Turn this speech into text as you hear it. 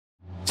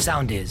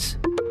Soundis.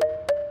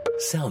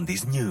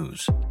 Soundis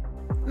News.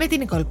 Με την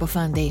Νικόλ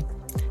Ποφάντη.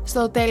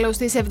 Στο τέλος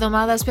της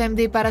εβδομάδας,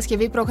 Πέμπτη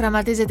Παρασκευή,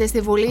 προγραμματίζεται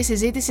στη Βουλή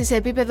συζήτηση σε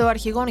επίπεδο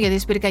αρχηγών για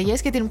τις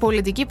πυρκαγιές και την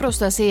πολιτική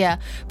προστασία.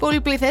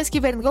 Πολυπληθές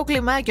κυβερνητικό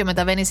κλιμάκιο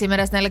μεταβαίνει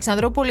σήμερα στην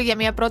Αλεξανδρούπολη για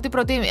μια πρώτη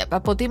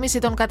αποτίμηση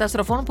των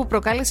καταστροφών που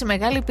προκάλεσε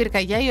μεγάλη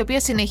πυρκαγιά, η οποία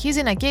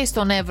συνεχίζει να καίει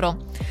στον Εύρο.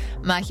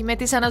 Μάχη με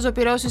τις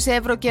αναζωπυρώσεις σε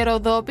Εύρο και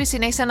Ροδόπη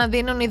συνέχισαν να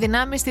δίνουν οι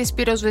δυνάμεις της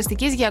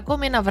πυροσβεστικής για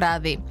ακόμη ένα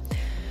βράδυ.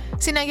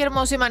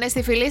 Συναγερμό σήμανε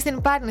στη φυλή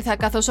στην Πάρνηθα,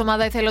 καθώς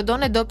ομάδα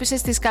εθελοντών εντόπισε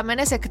στις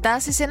καμένες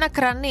εκτάσεις ένα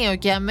κρανίο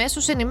και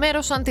αμέσως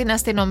ενημέρωσαν την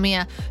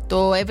αστυνομία.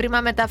 Το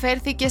έβριμα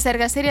μεταφέρθηκε στα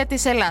εργαστήρια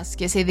της Ελλάς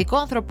και σε ειδικό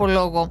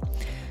ανθρωπολόγο.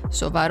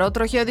 Σοβαρό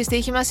τροχαίο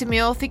δυστύχημα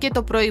σημειώθηκε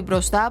το πρωί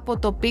μπροστά από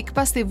το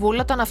Πίκπα στη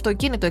Βούλα. Το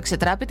αυτοκίνητο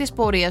εξετράπη της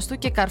πορείας του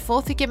και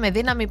καρφώθηκε με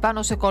δύναμη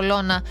πάνω σε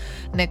κολόνα.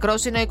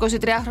 Νεκρός είναι ο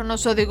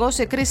 23χρονος οδηγός,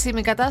 σε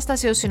κρίσιμη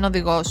κατάσταση ο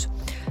συνοδηγός.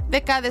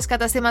 Δεκάδες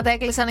καταστήματα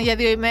έκλεισαν για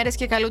 2 ημέρες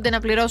και καλούνται να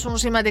πληρώσουν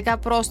σημαντικά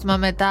πρόστιμα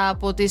μετά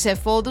από τις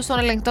εφόδους των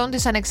ελεγκτών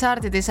της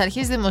Ανεξάρτητης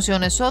Αρχής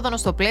Δημοσίων Εσόδων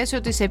στο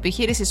πλαίσιο της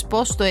επιχείρησης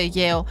ΠΟΣ στο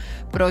Αιγαίο.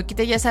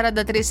 Πρόκειται για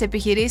 43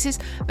 επιχειρήσεις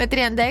με 36.736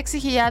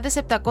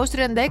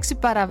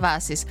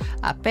 παραβάσεις.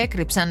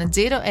 Απέκρυψαν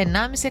τζίρο 1,5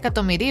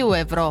 εκατομμυρίου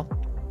ευρώ.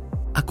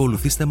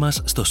 Ακολουθήστε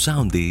μας στο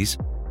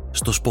Soundis,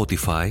 στο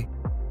Spotify,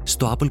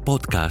 στο Apple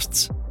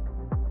Podcasts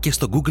και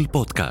στο Google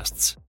Podcasts.